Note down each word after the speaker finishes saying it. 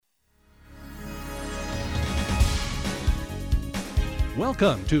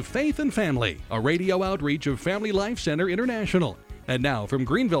Welcome to Faith and Family, a radio outreach of Family Life Center International. And now from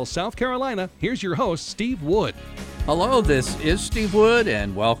Greenville, South Carolina, here's your host, Steve Wood. Hello, this is Steve Wood,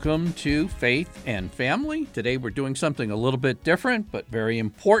 and welcome to Faith and Family. Today we're doing something a little bit different, but very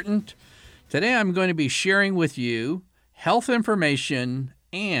important. Today I'm going to be sharing with you health information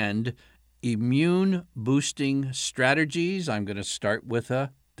and immune boosting strategies. I'm going to start with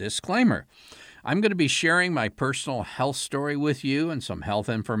a disclaimer. I'm going to be sharing my personal health story with you and some health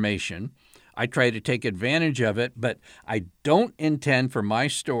information. I try to take advantage of it, but I don't intend for my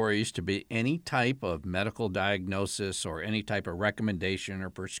stories to be any type of medical diagnosis or any type of recommendation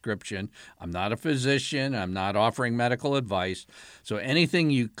or prescription. I'm not a physician. I'm not offering medical advice. So anything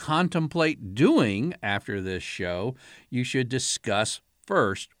you contemplate doing after this show, you should discuss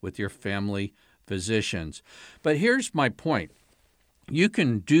first with your family physicians. But here's my point. You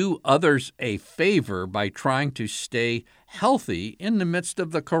can do others a favor by trying to stay healthy in the midst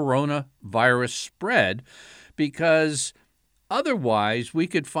of the coronavirus spread, because otherwise we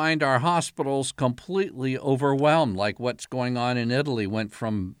could find our hospitals completely overwhelmed, like what's going on in Italy went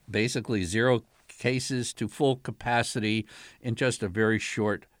from basically 0 cases to full capacity in just a very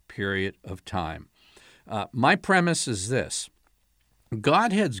short period of time. My premise is this.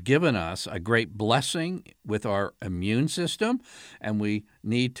 God has given us a great blessing with our immune system, and we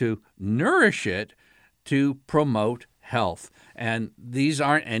need to nourish it to promote health. And these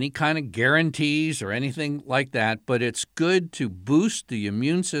aren't any kind of guarantees or anything like that, but it's good to boost the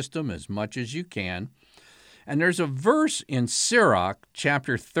immune system as much as you can. And there's a verse in Sirach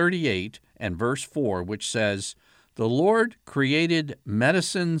chapter 38 and verse 4, which says, "The Lord created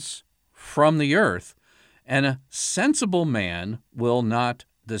medicines from the earth, and a sensible man will not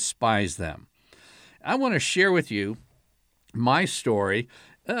despise them." I want to share with you my story,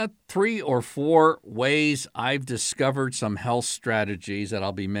 3 or 4 ways I've discovered some health strategies that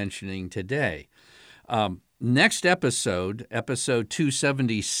I'll be mentioning today. Next episode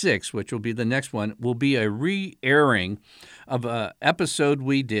 276, which will be the next one, will be a re-airing of an episode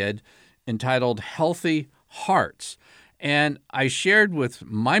we did entitled Healthy Hearts. And I shared with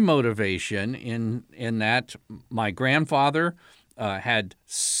my motivation in that my grandfather had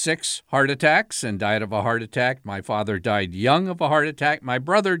 6 heart attacks and died of a heart attack. My father died young of a heart attack. My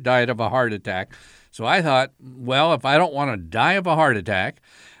brother died of a heart attack. So I thought, well, if I don't want to die of a heart attack,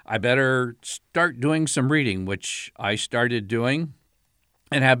 I better start doing some reading, which I started doing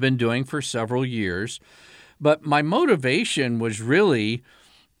and have been doing for several years. But my motivation was really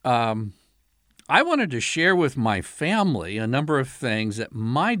I wanted to share with my family a number of things that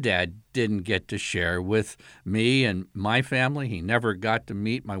my dad didn't get to share with me and my family. He never got to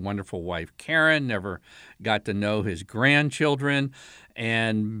meet my wonderful wife, Karen, never got to know his grandchildren.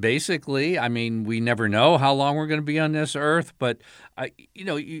 And basically, I mean, we never know how long we're going to be on this earth, but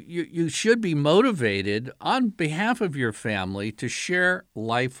you should be motivated on behalf of your family to share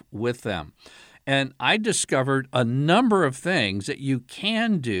life with them. And I discovered a number of things that you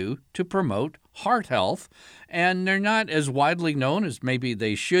can do to promote heart health, and they're not as widely known as maybe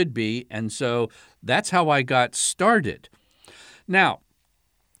they should be, and so that's how I got started. Now,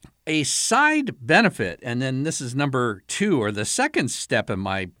 a side benefit, and then this is number 2, or the second step in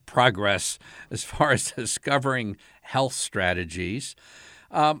my progress as far as discovering health strategies,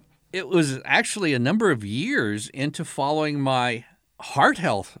 it was actually a number of years into following my heart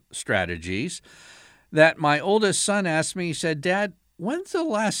health strategies that my oldest son asked me. He said, "Dad, when's the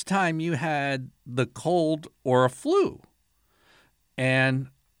last time you had the cold or a flu?" And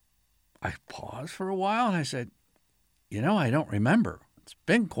I paused for a while and I said, I don't remember. It's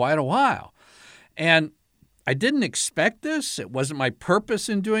been quite a while. And I didn't expect this. It wasn't my purpose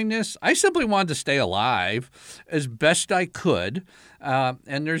in doing this. I simply wanted to stay alive as best I could,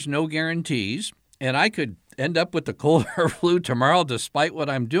 and there's no guarantees. And I could end up with the cold or flu tomorrow despite what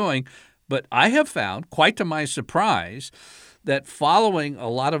I'm doing. But I have found, quite to my surprise, that following a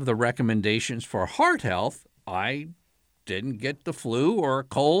lot of the recommendations for heart health, I didn't get the flu or a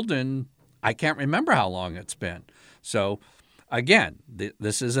cold, and I can't remember how long it's been. So again,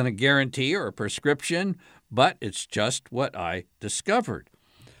 this isn't a guarantee or a prescription, but it's just what I discovered.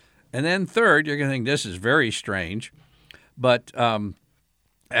 And then third, you're going to think this is very strange, but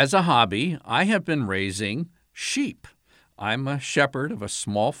as a hobby, I have been raising sheep. I'm a shepherd of a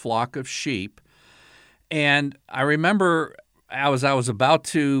small flock of sheep. And I remember as I was about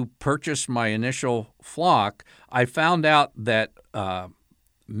to purchase my initial flock, I found out that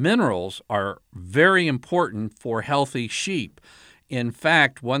minerals are very important for healthy sheep. In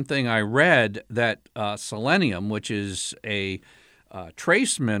fact, one thing I read that selenium, which is a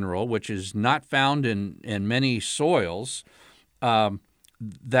trace mineral, which is not found in many soils,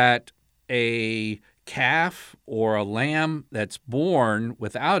 that a calf or a lamb that's born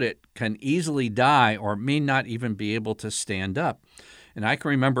without it can easily die or may not even be able to stand up. And I can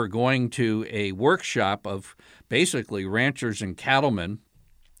remember going to a workshop of basically ranchers and cattlemen,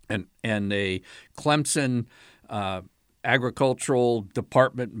 and a Clemson agricultural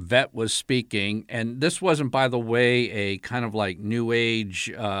department vet was speaking. And this wasn't, by the way, a kind of like New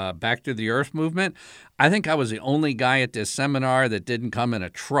Age Back to the Earth movement. I think I was the only guy at this seminar that didn't come in a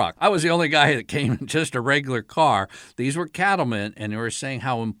truck. I was the only guy that came in just a regular car. These were cattlemen, and they were saying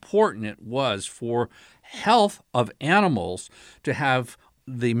how important it was for health of animals to have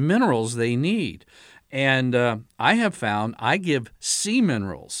the minerals they need. And I have found I give sea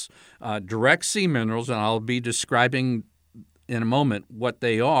minerals, direct sea minerals, and I'll be describing in a moment what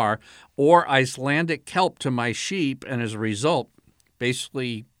they are, or Icelandic kelp to my sheep, and as a result,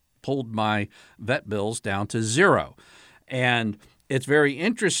 basically pulled my vet bills down to zero. And it's very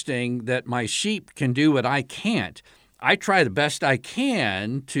interesting that my sheep can do what I can't. I try the best I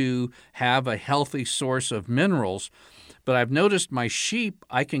can to have a healthy source of minerals, but I've noticed my sheep,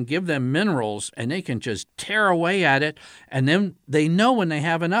 I can give them minerals and they can just tear away at it, and then they know when they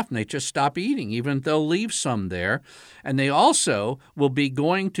have enough and they just stop eating, even if they'll leave some there. And they also will be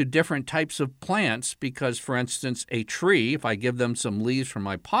going to different types of plants because, for instance, a tree, if I give them some leaves from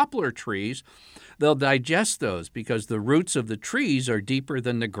my poplar trees, they'll digest those because the roots of the trees are deeper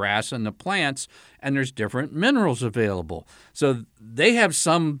than the grass and the plants, and there's different minerals available. So they have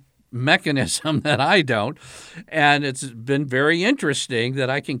some mechanism that I don't, and it's been very interesting that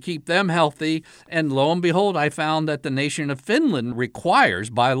I can keep them healthy. And lo and behold, I found that the nation of Finland requires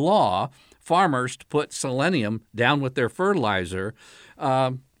by law farmers to put selenium down with their fertilizer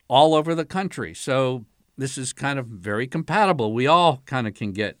all over the country. So this is kind of very compatible. We all kind of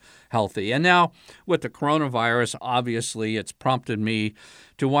can get healthy. And now with the coronavirus, obviously it's prompted me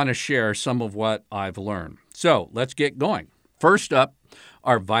to want to share some of what I've learned. So let's get going. First up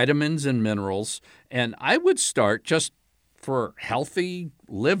are vitamins and minerals, and I would start, just for healthy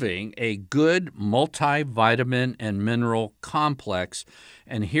living, a good multivitamin and mineral complex.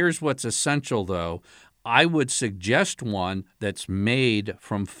 And here's what's essential, though. I would suggest one that's made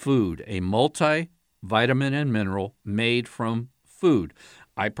from food, a multivitamin and mineral made from food.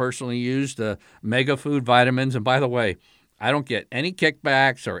 I personally use the Mega Food vitamins, and by the way, I don't get any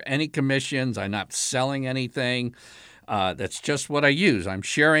kickbacks or any commissions. I'm not selling anything. That's just what I use. I'm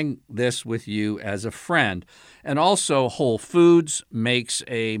sharing this with you as a friend. And also, Whole Foods makes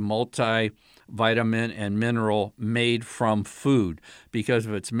a multivitamin and mineral made from food. Because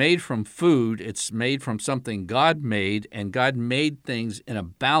if it's made from food, it's made from something God made, and God made things in a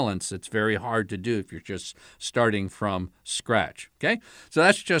balance that's very hard to do if you're just starting from scratch. Okay? So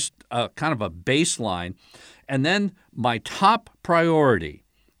that's just kind of a baseline. And then my top priority,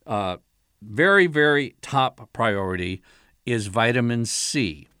 very, very top priority, is vitamin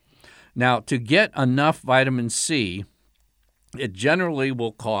C. Now, to get enough vitamin C, it generally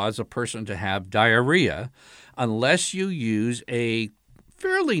will cause a person to have diarrhea unless you use a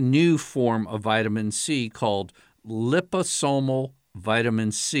fairly new form of vitamin C called liposomal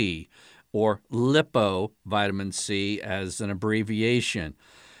vitamin C, or lipo vitamin C as an abbreviation.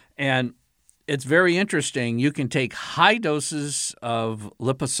 And it's very interesting. You can take high doses of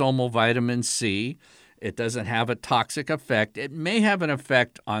liposomal vitamin C. It doesn't have a toxic effect. It may have an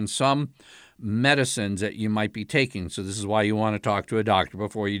effect on some medicines that you might be taking. So this is why you want to talk to a doctor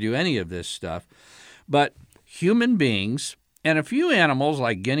before you do any of this stuff. But human beings and a few animals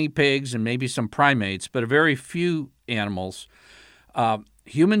like guinea pigs and maybe some primates, but a very few animals,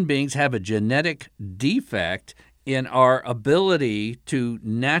 human beings have a genetic defect in our ability to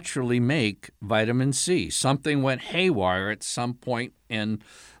naturally make vitamin C. Something went haywire at some point in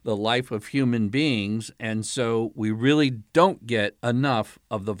the life of human beings, and so we really don't get enough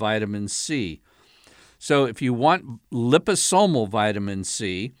of the vitamin C. So if you want liposomal vitamin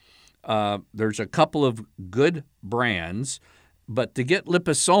C, there's a couple of good brands, but to get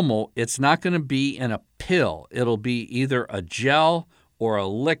liposomal, it's not going to be in a pill. It'll be either a gel or a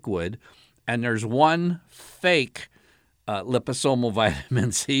liquid. And there's one fake liposomal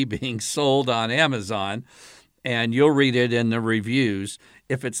vitamin C being sold on Amazon, and you'll read it in the reviews.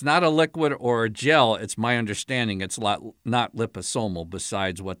 If it's not a liquid or a gel, it's my understanding it's not liposomal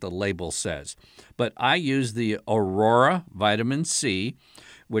besides what the label says. But I use the Aurora vitamin C,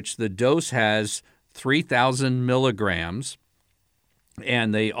 which the dose has 3,000 milligrams,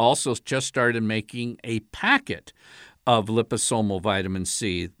 and they also just started making a packet of liposomal vitamin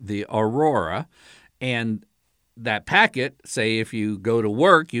C, the Aurora, and that packet, say if you go to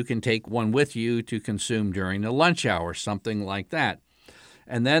work, you can take one with you to consume during the lunch hour, something like that.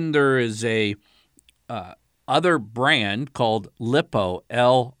 And then there is a other brand called Lipo,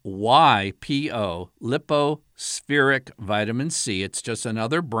 L-Y-P-O, Lipospheric Vitamin C. It's just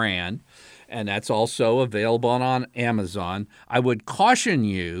another brand, and that's also available on Amazon. I would caution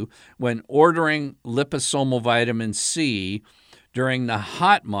you when ordering liposomal vitamin C during the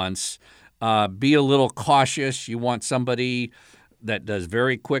hot months, be a little cautious. You want somebody that does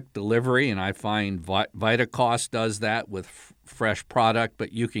very quick delivery, and I find VitaCost does that with fresh product,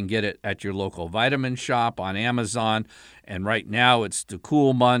 but you can get it at your local vitamin shop on Amazon. And right now it's the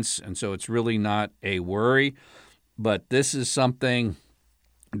cool months, and so it's really not a worry. But this is something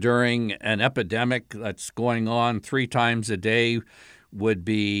during an epidemic that's going on 3 times a day would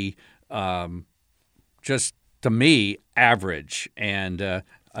be just, to me, average. And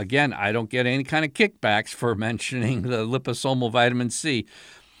again, I don't get any kind of kickbacks for mentioning the liposomal vitamin C.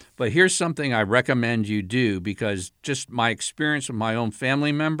 But here's something I recommend you do, because just my experience with my own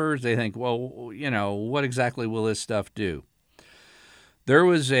family members, they think, well, what exactly will this stuff do? There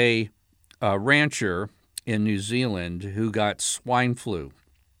was a rancher in New Zealand who got swine flu.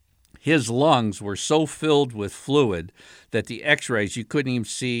 His lungs were so filled with fluid that the x-rays, you couldn't even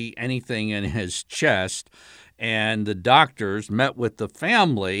see anything in his chest. And the doctors met with the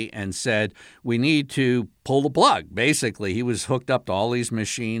family and said, we need to pull the plug. Basically, he was hooked up to all these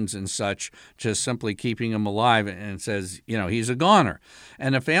machines and such, just simply keeping him alive, and says, he's a goner.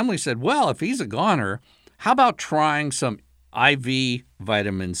 And the family said, well, if he's a goner, how about trying some IV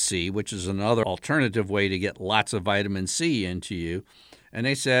vitamin C, which is another alternative way to get lots of vitamin C into you. And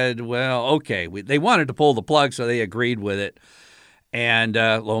they said, well, okay. They wanted to pull the plug, so they agreed with it. And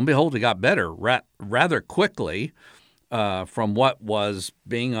lo and behold, it got better rather quickly from what was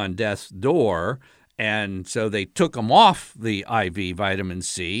being on death's door. And so they took him off the IV vitamin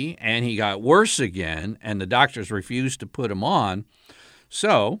C, and he got worse again, and the doctors refused to put him on.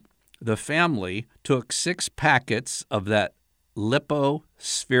 So the family took 6 packets of that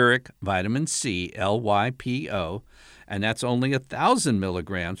lipospheric vitamin C, L-Y-P-O, and that's only 1,000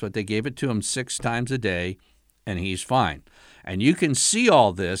 milligrams, but they gave it to him 6 times a day, and he's fine. And you can see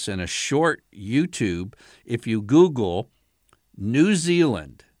all this in a short YouTube if you Google New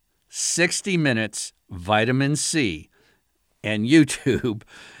Zealand 60 minutes vitamin C and YouTube.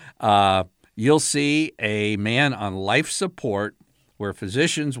 You'll see a man on life support where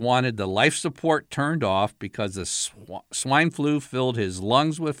physicians wanted the life support turned off because the swine flu filled his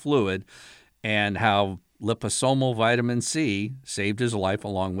lungs with fluid, and how liposomal vitamin C saved his life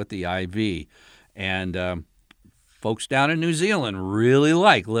along with the IV. And folks down in New Zealand really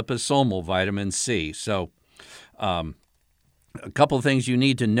like liposomal vitamin C. So a couple of things you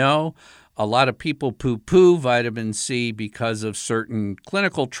need to know. A lot of people poo-poo vitamin C because of certain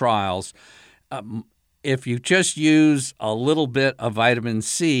clinical trials. If you just use a little bit of vitamin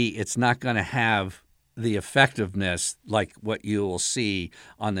C, it's not going to have the effectiveness like what you will see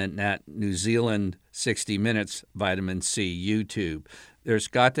on that New Zealand 60 Minutes vitamin C YouTube. There's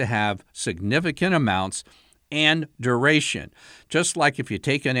got to have significant amounts and duration. Just like if you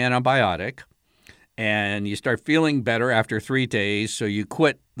take an antibiotic and you start feeling better after 3 days, so you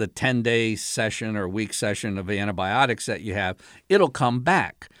quit the 10-day session or week session of antibiotics that you have, it'll come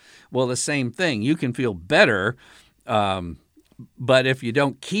back. Well, the same thing. You can feel better, but if you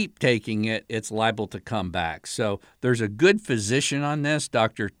don't keep taking it, it's liable to come back. So there's a good physician on this,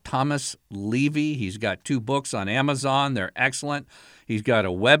 Dr. Thomas Levy. He's got 2 books on Amazon. They're excellent. He's got a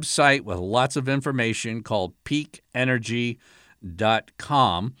website with lots of information called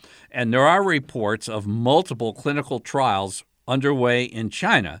peakenergy.com. And there are reports of multiple clinical trials underway in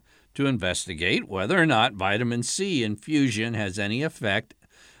China to investigate whether or not vitamin C infusion has any effect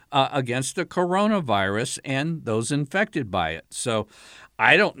against the coronavirus and those infected by it. So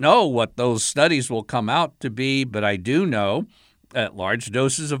I don't know what those studies will come out to be, but I do know that large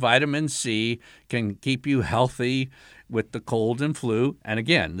doses of vitamin C can keep you healthy with the cold and flu. And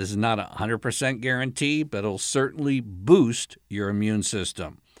again, this is not a 100% guarantee, but it'll certainly boost your immune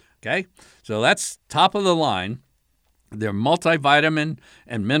system. Okay? So that's top of the line. They're multivitamin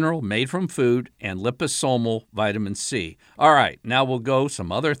and mineral made from food and liposomal vitamin C. All right, now we'll go some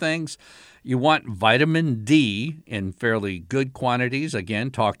other things. You want vitamin D in fairly good quantities.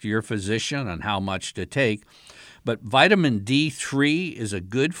 Again, talk to your physician on how much to take. But vitamin D3 is a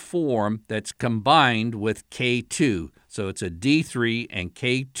good form that's combined with K2. So it's a D3 and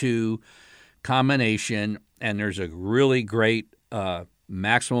K2 combination, and there's a really great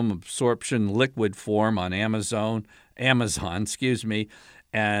maximum absorption liquid form on Amazon, and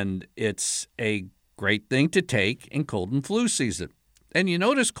it's a great thing to take in cold and flu season. And you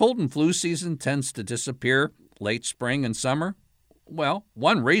notice cold and flu season tends to disappear late spring and summer. Well,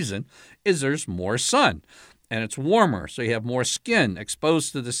 one reason is there's more sun and it's warmer, so you have more skin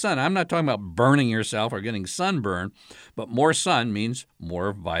exposed to the sun. I'm not talking about burning yourself or getting sunburn, but more sun means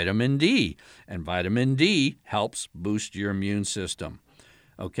more vitamin D, and vitamin D helps boost your immune system.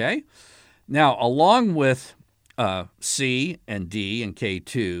 Okay? Now, along with C and D and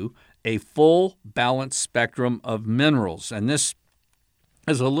K2, a full balanced spectrum of minerals, and this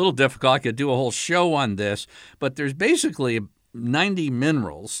is a little difficult. I could do a whole show on this, but there's basically 90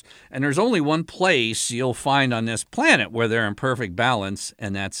 minerals, and there's only one place you'll find on this planet where they're in perfect balance,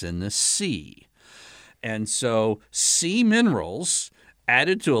 and that's in the sea. And so sea minerals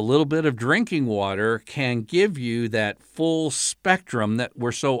added to a little bit of drinking water can give you that full spectrum that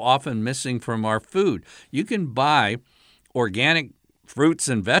we're so often missing from our food. You can buy organic fruits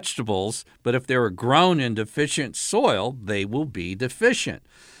and vegetables, but if they were grown in deficient soil, they will be deficient.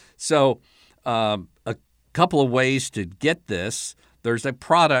 So a couple of ways to get this. There's a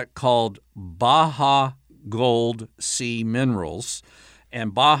product called Baja Gold Sea Minerals,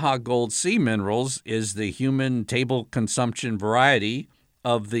 and Baja Gold Sea Minerals is the human table consumption variety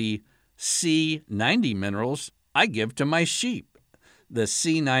of the C90 minerals I give to my sheep. The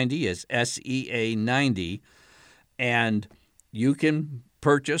C90 is SEA90, and you can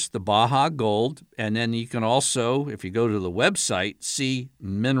purchase the Baja Gold, and then you can also, if you go to the website,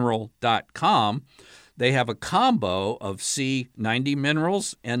 cmineral.com, they have a combo of C90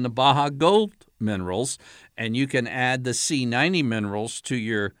 minerals and the Baja Gold minerals, and you can add the C90 minerals to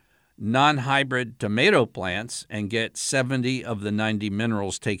your non-hybrid tomato plants and get 70 of the 90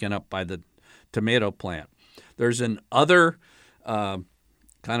 minerals taken up by the tomato plant. There's an other kind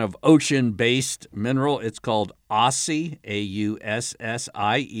of ocean-based mineral. It's called Aussie,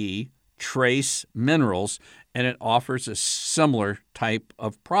 AUSSIE, Trace Minerals, and it offers a similar type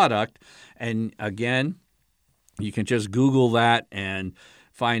of product. And again, you can just Google that and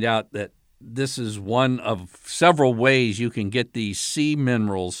find out that this is one of several ways you can get these sea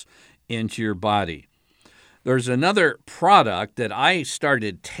minerals into your body. There's another product that I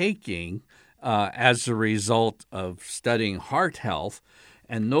started taking as a result of studying heart health,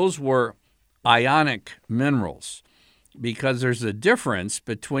 and those were ionic minerals, because there's a difference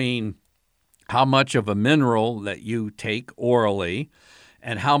between how much of a mineral that you take orally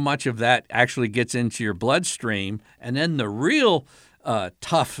and how much of that actually gets into your bloodstream. And then the real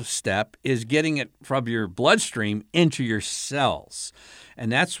tough step is getting it from your bloodstream into your cells.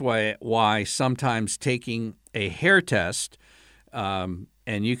 And that's why sometimes taking a hair test, and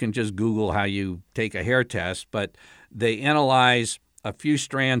you can just Google how you take a hair test, but they analyze a few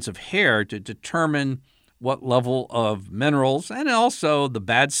strands of hair to determine what level of minerals and also the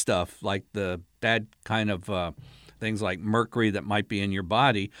bad stuff, like the bad kind of things like mercury that might be in your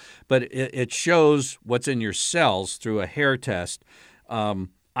body. But it shows what's in your cells through a hair test.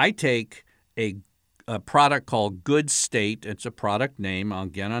 I take a product called Good State. It's a product name,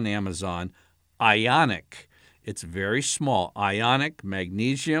 again, on Amazon. Ionic. It's very small. Ionic,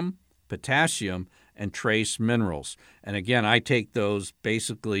 magnesium, potassium, and trace minerals. And again, I take those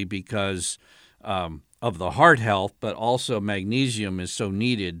basically because of the heart health, but also magnesium is so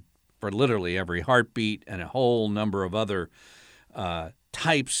needed for literally every heartbeat and a whole number of other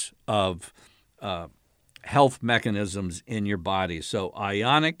types of health mechanisms in your body. So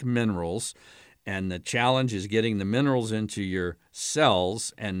ionic minerals, and the challenge is getting the minerals into your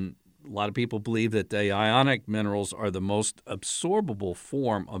cells, and a lot of people believe that the ionic minerals are the most absorbable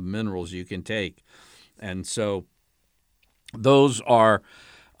form of minerals you can take. And so those are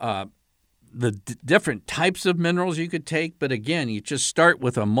the different types of minerals you could take. But again, you just start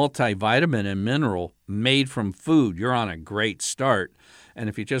with a multivitamin and mineral made from food. You're on a great start. And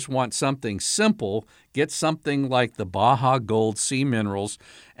if you just want something simple, get something like the Baja Gold Sea Minerals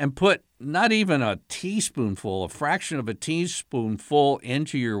and put not even a teaspoonful, a fraction of a teaspoonful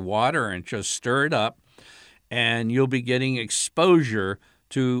into your water and just stir it up, and you'll be getting exposure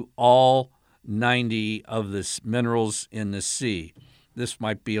to all 90 of the minerals in the sea. This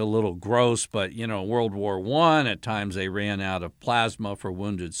might be a little gross, but, World War I, at times they ran out of plasma for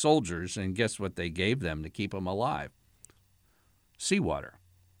wounded soldiers, and guess what they gave them to keep them alive? Seawater.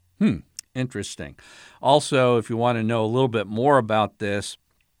 Interesting. Also, if you want to know a little bit more about this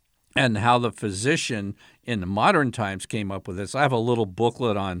and how the physician in the modern times came up with this, I have a little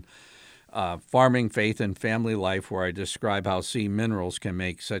booklet on farming, faith, and family life where I describe how sea minerals can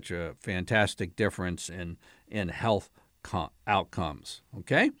make such a fantastic difference in health outcomes.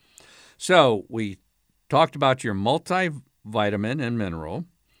 Okay? So we talked about your multivitamin and mineral.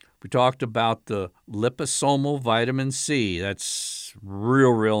 We talked about the liposomal vitamin C. That's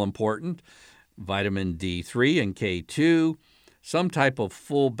real important. Vitamin D3 and K2, some type of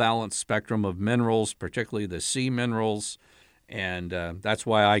full balanced spectrum of minerals, particularly the C minerals. And that's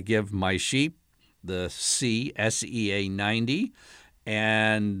why I give my sheep the SEA 90.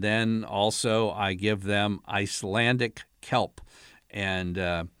 And then also I give them Icelandic kelp.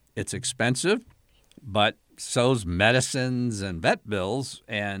 And it's expensive, but so's medicines and vet bills,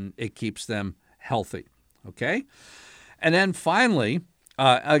 and it keeps them healthy. Okay? And then finally,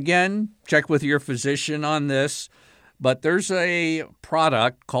 again, check with your physician on this, but there's a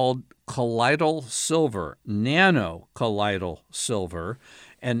product called Colloidal Silver, Nano Colloidal Silver,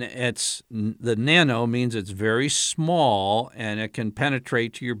 and the nano means it's very small and it can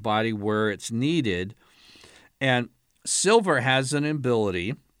penetrate to your body where it's needed. And silver has an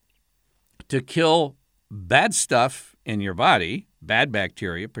ability to kill bad stuff in your body, bad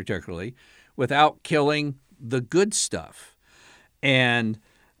bacteria particularly, without killing the good stuff. And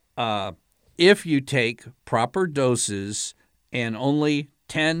if you take proper doses and only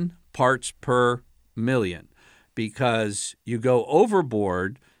 10 parts per million, because you go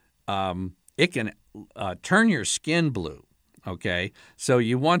overboard, it can turn your skin blue, okay? So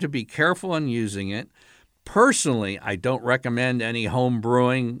you want to be careful in using it. Personally, I don't recommend any home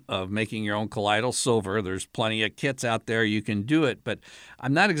brewing of making your own colloidal silver. There's plenty of kits out there. You can do it, but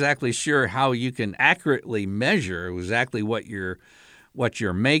I'm not exactly sure how you can accurately measure exactly what you're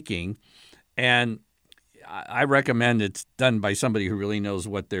making. And I recommend it's done by somebody who really knows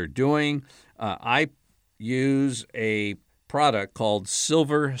what they're doing. I use a product called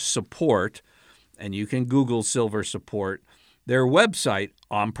Silver Support, and you can Google Silver Support. Their website,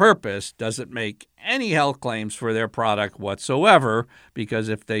 on purpose, doesn't make any health claims for their product whatsoever, because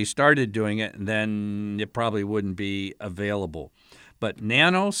if they started doing it, then it probably wouldn't be available. But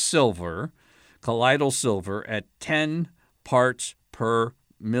nano silver, colloidal silver, at 10 parts per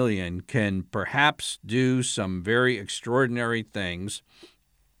million can perhaps do some very extraordinary things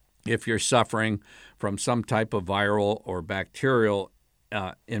if you're suffering from some type of viral or bacterial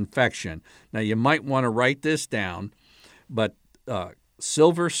infection. Now, you might want to write this down, but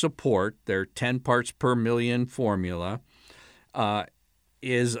Silver Support, their 10 parts per million formula,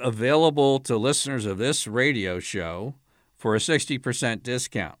 is available to listeners of this radio show for a 60%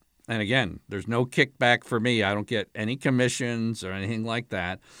 discount. And again, there's no kickback for me. I don't get any commissions or anything like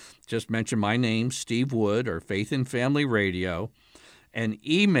that. Just mention my name, Steve Wood, or Faith and Family Radio. And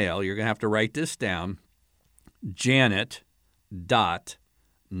email, you're going to have to write this down,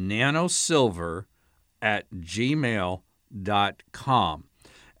 janet.nanosilver@gmail.com.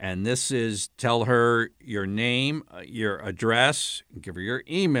 And this is, tell her your name, your address, give her your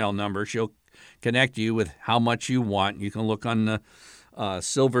email number. She'll connect you with how much you want. You can look on the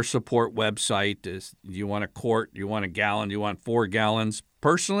Silver Support website. Do you want a quart? Do you want a gallon? Do you want 4 gallons?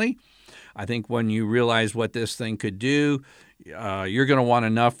 Personally, I think when you realize what this thing could do, you're going to want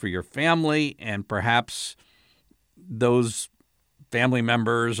enough for your family and perhaps those family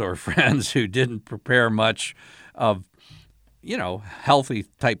members or friends who didn't prepare much of, healthy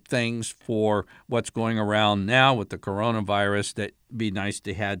type things for what's going around now with the coronavirus. That'd be nice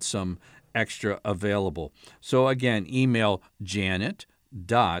to have some extra available. So again, email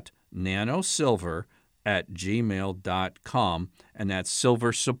janet.nanosilver@gmail.com, and that's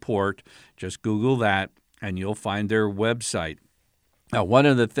Silver Support. Just Google that, and you'll find their website. Now, one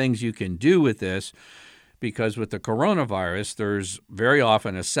of the things you can do with this, because with the coronavirus, there's very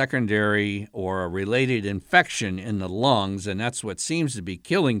often a secondary or a related infection in the lungs, and that's what seems to be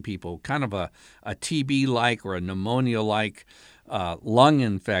killing people, kind of a TB-like or a pneumonia-like lung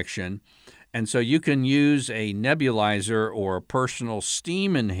infection. And so you can use a nebulizer or a personal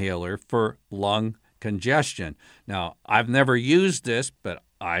steam inhaler for lung congestion. Now, I've never used this, but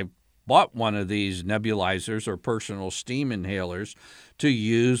I bought one of these nebulizers or personal steam inhalers to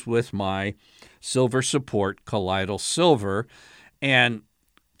use with my Silver Support Colloidal Silver. And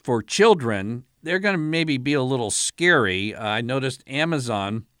for children, they're going to maybe be a little scary. I noticed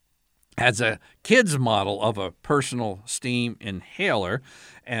Amazon has a kid's model of a personal steam inhaler,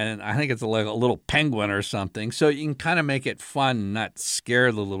 and I think it's like a little penguin or something. So you can kind of make it fun and not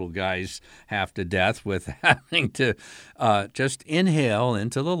scare the little guys half to death with having to just inhale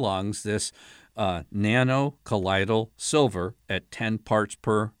into the lungs this nano colloidal silver at 10 parts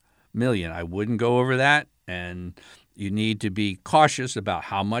per million. I wouldn't go over that, and you need to be cautious about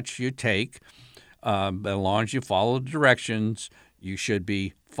how much you take. But as long as you follow the directions, you should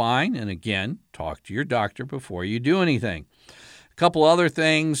be fine. And again, talk to your doctor before you do anything. A couple other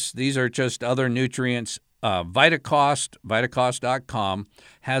things. These are just other nutrients. Vitacost, Vitacost.com,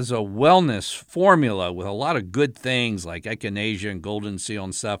 has a wellness formula with a lot of good things like echinacea and golden seal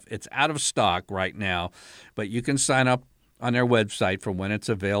and stuff. It's out of stock right now, but you can sign up on their website for when it's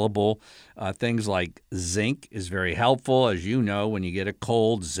available. Things like zinc is very helpful. As you know, when you get a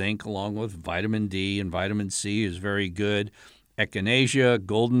cold, zinc along with vitamin D and vitamin C is very good. Echinacea,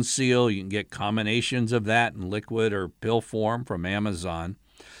 golden seal, you can get combinations of that in liquid or pill form from Amazon.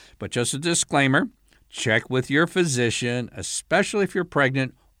 But just a disclaimer, check with your physician, especially if you're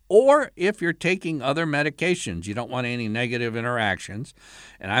pregnant or if you're taking other medications. You don't want any negative interactions.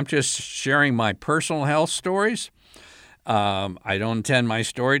 And I'm just sharing my personal health stories. I don't intend my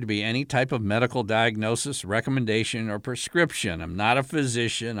story to be any type of medical diagnosis, recommendation, or prescription. I'm not a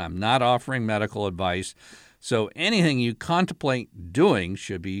physician. I'm not offering medical advice. So anything you contemplate doing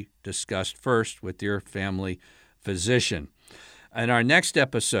should be discussed first with your family physician. In our next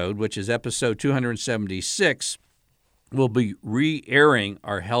episode, which is episode 276, we'll be re-airing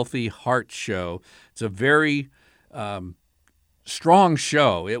our Healthy Heart Show. It's a very strong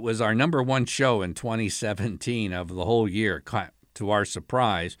show. It was our number one show in 2017 of the whole year, to our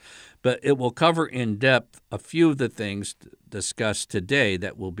surprise. But it will cover in depth a few of the things discussed today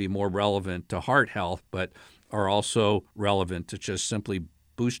that will be more relevant to heart health, but are also relevant to just simply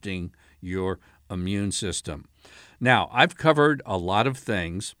boosting your immune system. Now, I've covered a lot of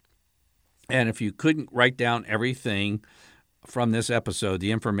things, and if you couldn't write down everything from this episode,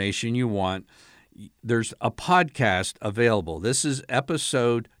 the information you want, there's a podcast available. This is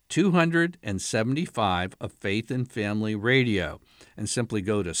episode 275 of Faith and Family Radio. And simply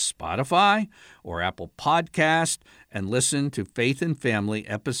go to Spotify or Apple Podcast and listen to Faith and Family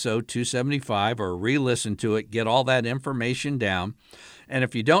episode 275 or re-listen to it. Get all that information down. And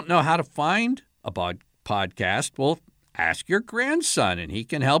if you don't know how to find a podcast, well, ask your grandson and he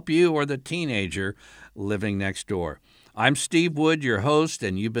can help you, or the teenager living next door. I'm Steve Wood, your host,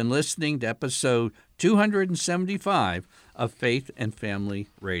 and you've been listening to episode 275 of Faith and Family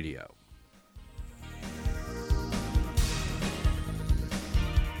Radio.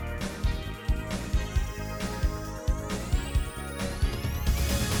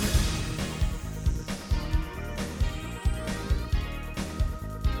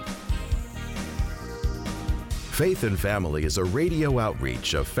 Faith and Family is a radio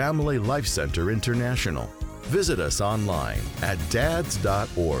outreach of Family Life Center International. Visit us online at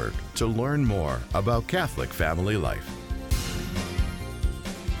dads.org to learn more about Catholic family life.